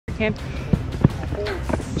second.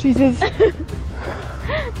 Jesus.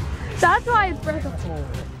 That's why it's broken.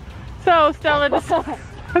 So Stella just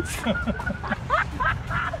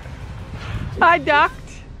I ducked.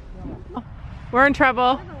 We're in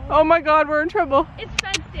trouble. Oh my god, we're in trouble. It's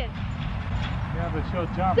fenced in. Yeah, but she'll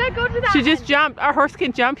jump. Dad, go to that She just end. jumped. Our horse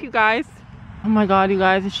can jump, you guys. Oh my god, you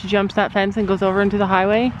guys, if she jumps that fence and goes over into the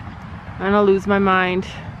highway, I'm gonna lose my mind.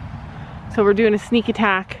 So we're doing a sneak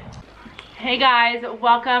attack. Hey guys,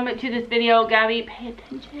 welcome to this video. Gabby, pay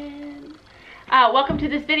attention. Welcome to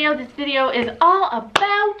this video. This video is all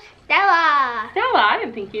about Stella. Stella. I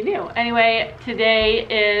didn't think you knew. Anyway, today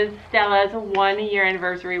is Stella's 1 year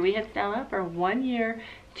anniversary. We had Stella for 1 year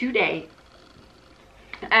today.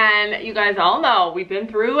 And you guys all know we've been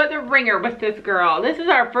through the ringer with this girl. This is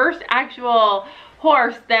our first actual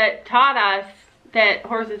horse that taught us that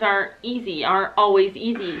horses aren't always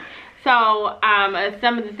easy. So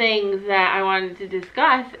some of the things that I wanted to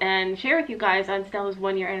discuss and share with you guys on Stella's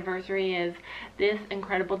 1 year anniversary is this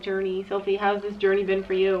incredible journey. Sophie, how's this journey been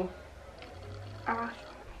for you? Awesome.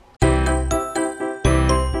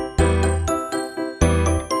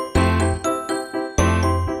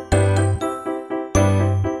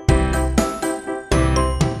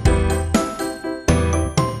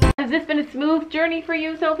 Has this been a smooth journey for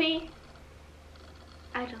you, Sophie?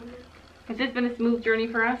 I don't know. Has this been a smooth journey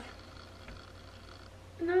for us?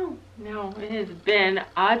 No. No, it has been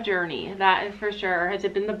a journey, that is for sure. Has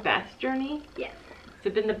it been the best journey? Yes. Has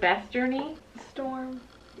it been the best journey? Storm.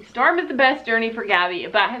 Storm is the best journey for Gabby,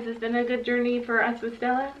 but has this been a good journey for us with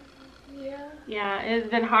Stella? Yeah. Yeah, it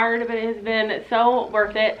has been hard, but it has been so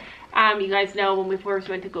worth it. You guys know when we first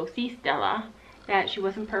went to go see Stella that she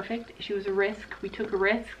wasn't perfect. She was a risk. We took a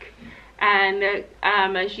risk, and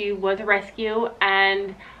she was a rescue,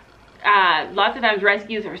 and lots of times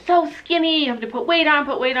rescues are so skinny, you have to put weight on,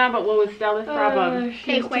 but what was Stella's problem?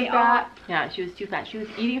 Take weight off. Yeah, she was too fat. She was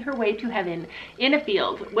eating her way to heaven in a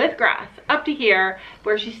field with grass up to here,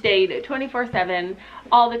 where she stayed 24/7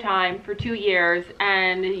 all the time for 2 years,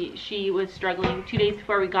 and she was struggling. 2 days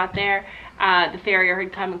before we got there, the farrier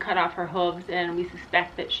had come and cut off her hooves, and we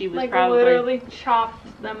suspect that she was Like probably literally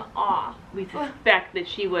chopped them off. we suspect that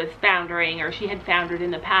she was foundering, or she had foundered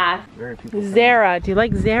in the past. Very people. Zara, do you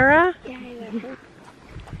like Zara? Yeah, I know.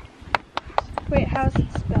 Wait, how's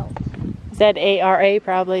it spelled? Z-A-R-A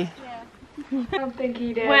probably. Yeah. I don't think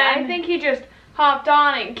he did. When- I think he just hopped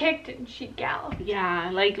on and kicked and she galloped. Yeah,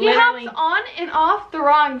 like He literally. hops on and off the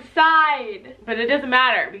wrong side. But it doesn't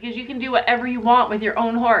matter, because you can do whatever you want with your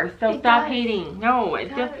own horse. So It stop does. hating. No, It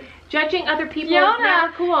it's does. just judging other people is Fiona,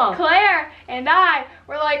 never cool. Claire, and I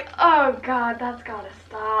were like, oh God, that's gotta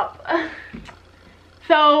stop.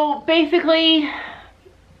 So basically,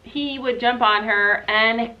 he would jump on her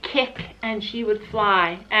and kick, and she would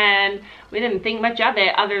fly. And we didn't think much of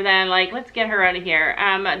it other than like, let's get her out of here.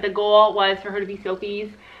 The goal was for her to be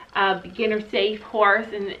Sophie's beginner safe horse,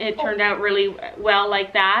 and it turned out really well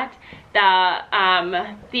like that.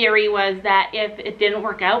 The theory was that if it didn't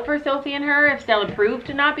work out for Sophie and her, if Stella proved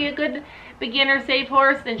to not be a good beginner safe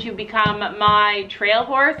horse, then she would become my trail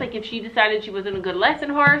horse. Like if she decided she wasn't a good lesson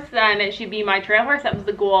horse, then she'd be my trail horse. That was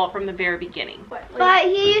the goal from the very beginning. But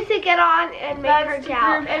he used to get on and make her That's to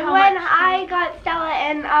gallop. prove And how when much I got Stella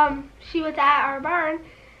and she was at our barn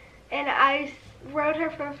and I rode her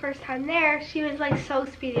for the first time there, she was like so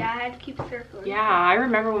speedy. I had to keep circling. Yeah, I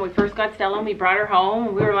remember when we first got Stella and we brought her home,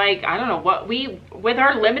 and we were like, I don't know what with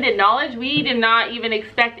our limited knowledge, we did not even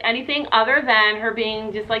expect anything other than her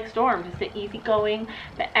being just like Storm, just an easygoing.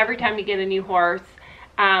 But every time you get a new horse,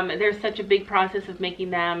 there's such a big process of making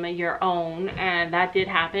them your own, and that did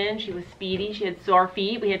happen. She was speedy, she had sore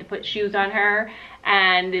feet, we had to put shoes on her,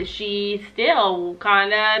 and she still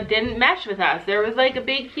kind of didn't mesh with us. There was like a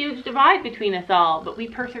big huge divide between us all, but we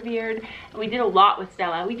persevered, and we did a lot with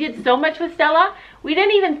Stella. We did so much with Stella, we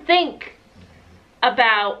didn't even think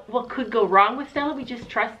about what could go wrong with Stella. We just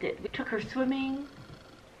trusted. We took her swimming.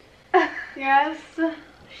 Yes.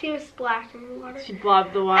 She was splashing in the water. She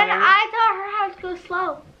blobbed the water. And I taught her how to go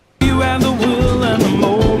slow. You and the will and the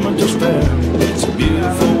moment to spare. It's a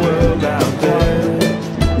beautiful world out there.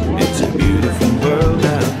 It's a beautiful world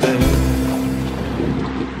out there.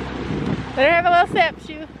 Let her have a little sip.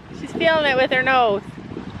 She's feeling it with her nose.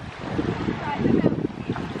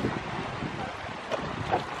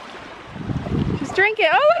 Just drink it.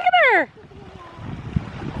 Oh, look at her.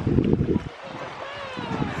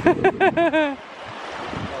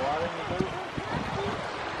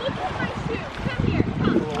 Look at my shoe. Come here.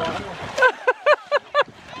 Come.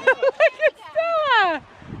 Look at Stella.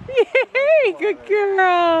 Yay, good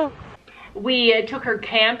girl. We We took her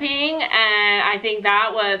camping, and I think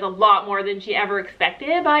that was a lot more than she ever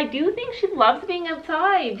expected. But I do think she loves being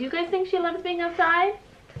outside. Do you guys think she loves being outside?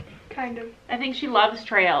 Kind of. I think she loves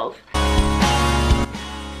trails.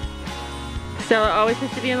 Stella always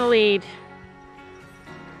has to be in the lead.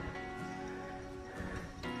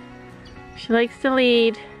 She likes to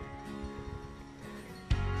lead.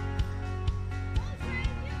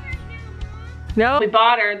 No. We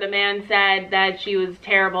bought her. The man said that she was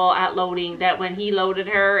terrible at loading, that when he loaded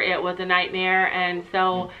her, it was a nightmare. And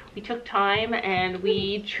so we took time and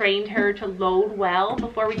we trained her to load well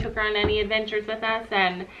before we took her on any adventures with us.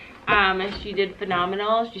 And she did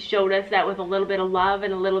phenomenal. She showed us that with a little bit of love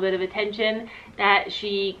and a little bit of attention that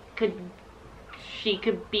she could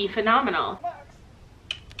be phenomenal.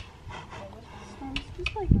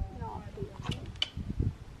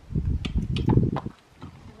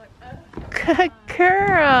 Good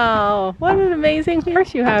girl. What an amazing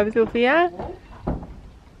horse you have, Sophia.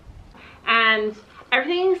 And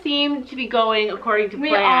everything seemed to be going according to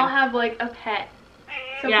plan. We all have like a pet.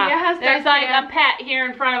 Sophia has there's like a pet here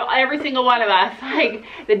in front of every single one of us. Like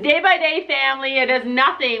the Day by Day family, it does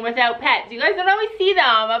nothing without pets. You guys don't always see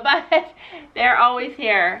them, but they're always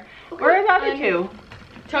here. Where are the other two?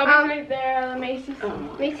 Toby's right there, Macy's.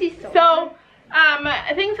 Macy's So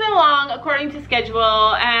things went along according to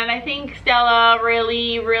schedule, and I think Stella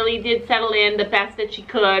really did settle in the best that she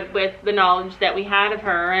could with the knowledge that we had of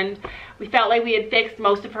her, and we felt like we had fixed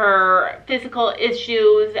most of her physical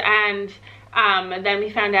issues. And then we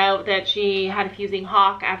found out that she had a fusing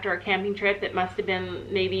hawk after a camping trip that must have been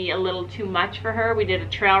maybe a little too much for her. We did a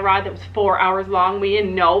trail ride that was 4 hours long. We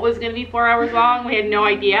didn't know it was going to be 4 hours long. We had no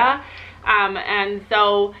idea. And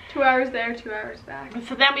so 2 hours there, 2 hours back.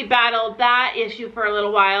 So then we battled that issue for a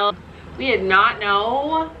little while. We did not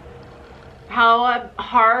know how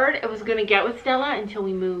hard it was going to get with Stella until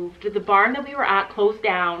we moved. The barn that we were at closed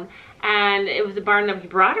down, and it was the barn that we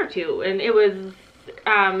brought her to, and it was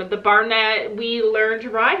the barn that we learned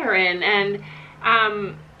to ride her in. And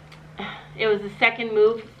it was the second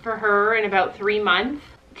move for her in about 3 months.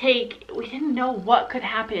 We didn't know what could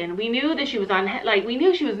happen. We knew that she was we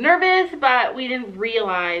knew she was nervous, but we didn't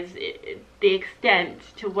realize the extent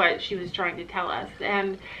to what she was trying to tell us.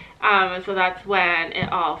 And so that's when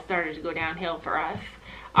it all started to go downhill for us.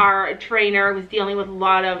 Our trainer was dealing with a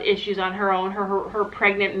lot of issues on her own. Her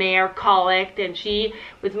pregnant mare colicked, and she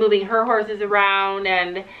was moving her horses around,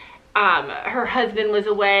 and her husband was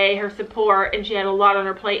away, her support, and she had a lot on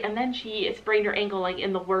her plate. And then she sprained her ankle like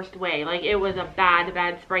in the worst way. Like it was a bad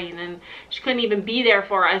sprain, and she couldn't even be there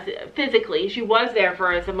for us physically. She was there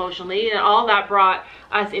for us emotionally, and all that brought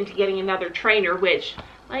us into getting another trainer, which,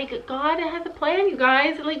 like, God has a plan, you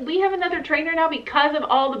guys. Like, we have another trainer now because of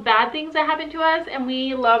all the bad things that happened to us, and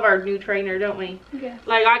we love our new trainer, don't we? Yeah.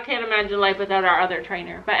 Like, I can't imagine life without our other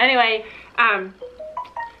trainer. But anyway,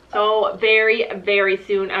 so very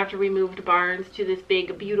soon after we moved barns to this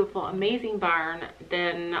big, beautiful, amazing barn,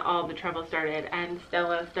 then all the trouble started, and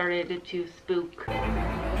Stella started to spook.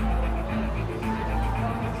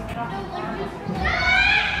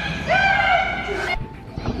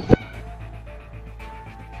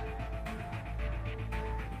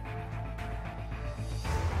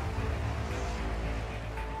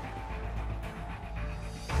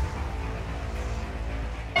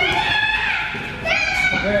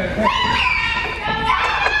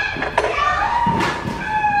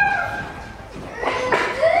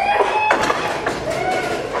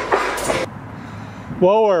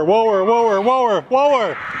 Whoa, whoa.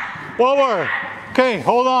 Okay,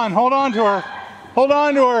 hold on to her. Hold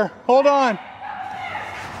on.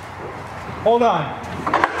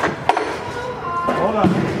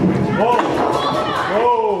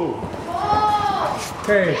 Whoa.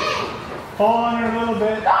 Okay, hold on her a little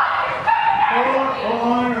bit. Hold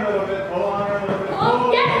on her a little bit.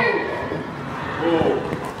 Oh, get her!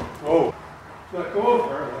 Whoa. Let go of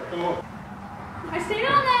her. I stay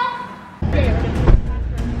down now.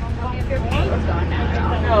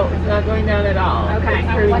 No, it's not going down at all.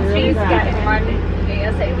 Okay, once you get one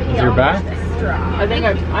ASAP. Is your back? I think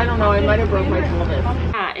I don't know, I might have broke my pelvis.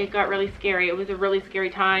 Yeah, it got really scary. It was a really scary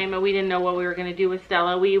time. We didn't know what we were going to do with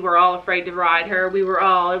Stella. We were all afraid to ride her.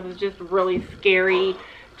 It was just a really scary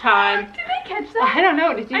time. Did I catch that? I don't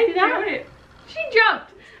know, did you see that? It. She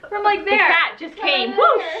jumped from like there. The cat just came,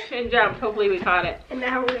 whoosh, and jumped. Hopefully we caught it. And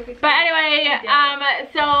now we're gonna be. But anyway,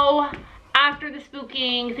 so after the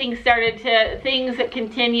spooking, things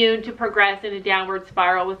continued to progress in a downward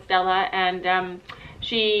spiral with Stella, and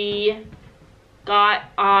she got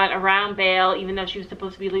on around bail, even though she was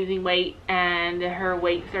supposed to be losing weight, and her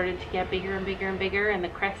weight started to get bigger and bigger and bigger, and the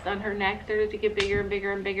crest on her neck started to get bigger and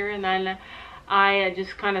bigger and bigger. And then I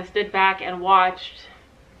just kind of stood back and watched,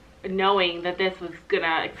 knowing that this was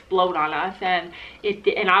gonna explode on us, and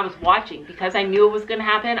I was watching because I knew it was gonna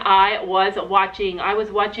happen. I was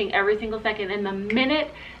watching every single second, and the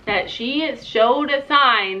minute that she showed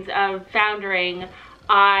signs of foundering,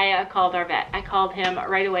 I called our vet. I called him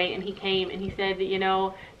right away, and he came and he said, you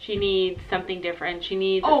know, she needs something different. She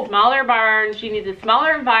needs a smaller barn. She needs a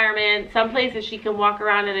smaller environment. Some places she can walk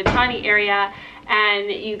around in a tiny area,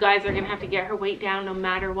 and you guys are gonna have to get her weight down no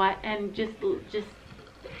matter what. And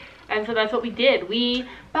and so that's what we did.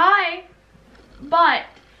 But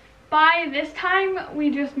by this time, we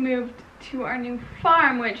just moved to our new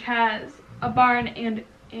farm, which has a barn and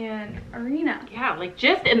an arena. Yeah, like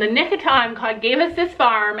just in the nick of time, God gave us this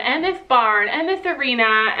farm and this barn and this arena,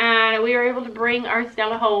 and we were able to bring our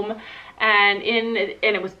Stella home. And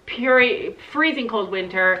it was pure freezing cold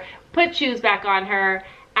winter. Put shoes back on her,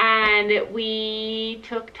 and we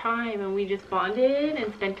took time and we just bonded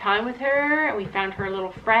and spent time with her, and we found her a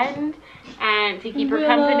little friend and to keep her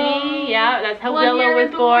company. Yeah, that's how Willow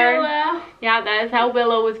was born. Yeah, that is how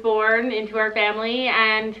Willow was born into our family.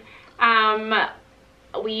 And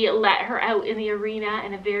we let her out in the arena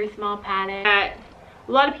in a very small paddock.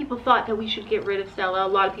 A lot of people thought that we should get rid of Stella. A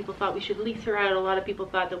lot of people thought we should lease her out. A lot of people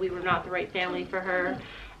thought that we were not the right family for her.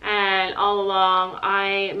 And all along,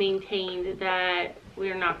 I maintained that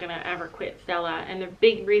we're not going to ever quit Stella. And the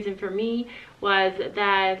big reason for me was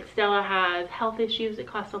that Stella has health issues. It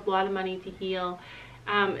costs a lot of money to heal.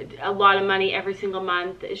 A lot of money every single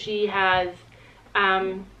month. She has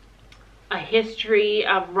a history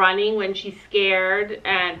of running when she's scared,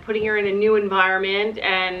 and putting her in a new environment,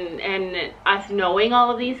 and us knowing all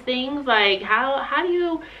of these things. Like, how do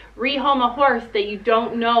you rehome a horse that you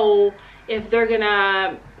don't know if they're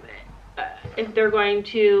going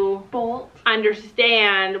to bolt,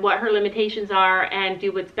 understand what her limitations are, and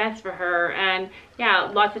do what's best for her? And yeah,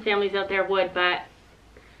 lots of families out there would, but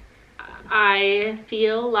I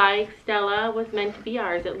feel like Stella was meant to be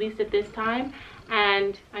ours, at least at this time.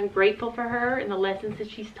 And I'm grateful for her and the lessons that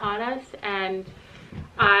she's taught us, and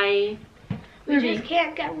we just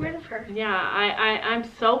can't get rid of her. Yeah, I'm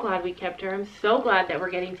so glad we kept her. I'm so glad that we're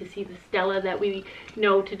getting to see the Stella that we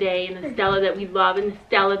know today, and the Stella that we love, and the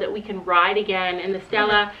Stella that we can ride again, and the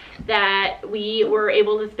Stella that we were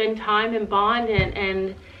able to spend time and bond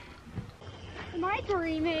and Am I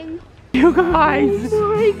dreaming? You guys!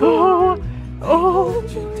 Oh.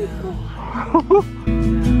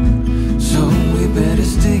 So we better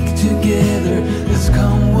stick together. Let's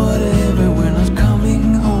come whatever. We're not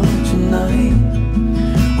coming home tonight.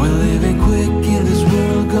 We're living quick in this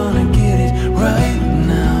world, gonna get it right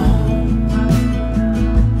now.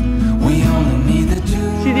 We only need the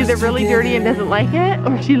two. She's either really dirty and doesn't like it,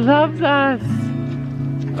 or she loves us,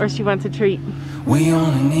 or she wants a treat. We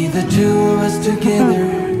only need the two of us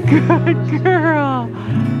together. Good girl.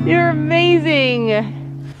 You're amazing.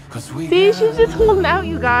 See, she's just holding out,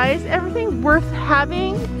 you guys. Everything worth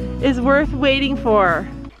having is worth waiting for.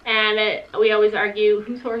 And we always argue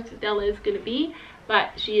whose horse Stella is going to be, but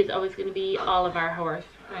she is always going to be all of our horse.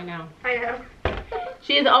 I know.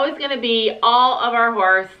 She is always going to be all of our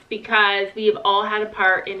horse, because we have all had a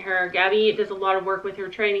part in her. Gabby does a lot of work with her,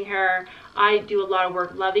 training her. I do a lot of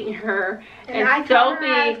work loving her. And I taught her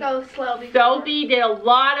how to go slow before. Sophie did a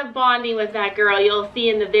lot of bonding with that girl. You'll see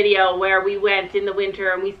in the video where we went in the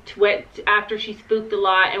winter, and we went after she spooked a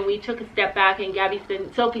lot, and we took a step back, and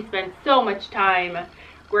Sophie spent so much time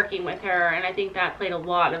working with her, and I think that played a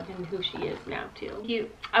lot of in who she is now too.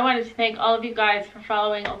 I wanted to thank all of you guys for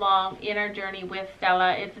following along in our journey with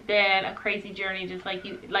Stella. It's been a crazy journey, just like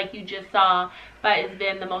you just saw, but it's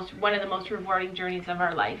been one of the most rewarding journeys of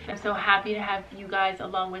our life. I'm so happy to have you guys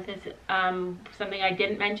along with us. Something I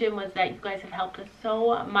didn't mention was that you guys have helped us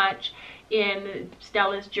so much in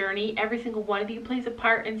Stella's journey. Every single one of you plays a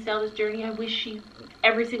part in Stella's journey. I wish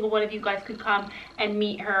every single one of you guys could come and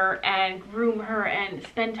meet her and groom her and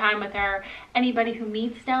spend time with her. Anybody who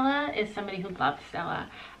meets Stella is somebody who loves Stella,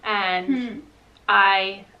 and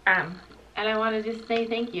I am. And I want to just say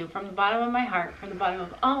thank you from the bottom of my heart, from the bottom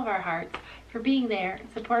of all of our hearts, for being there,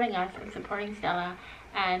 supporting us, and supporting Stella,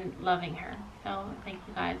 and loving her. So thank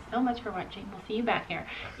you guys so much for watching. We'll see you back here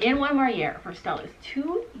in one more year for Stella's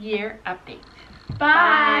 2-year update.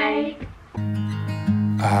 Bye.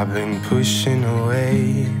 I've been pushing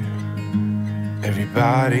away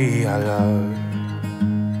everybody I love.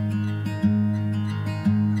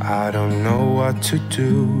 I don't know what to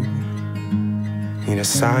do. Need a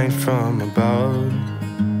sign from above.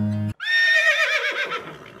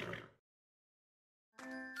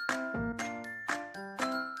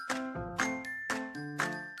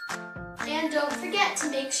 don't forget to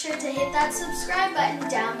make sure to hit that subscribe button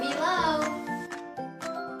down below.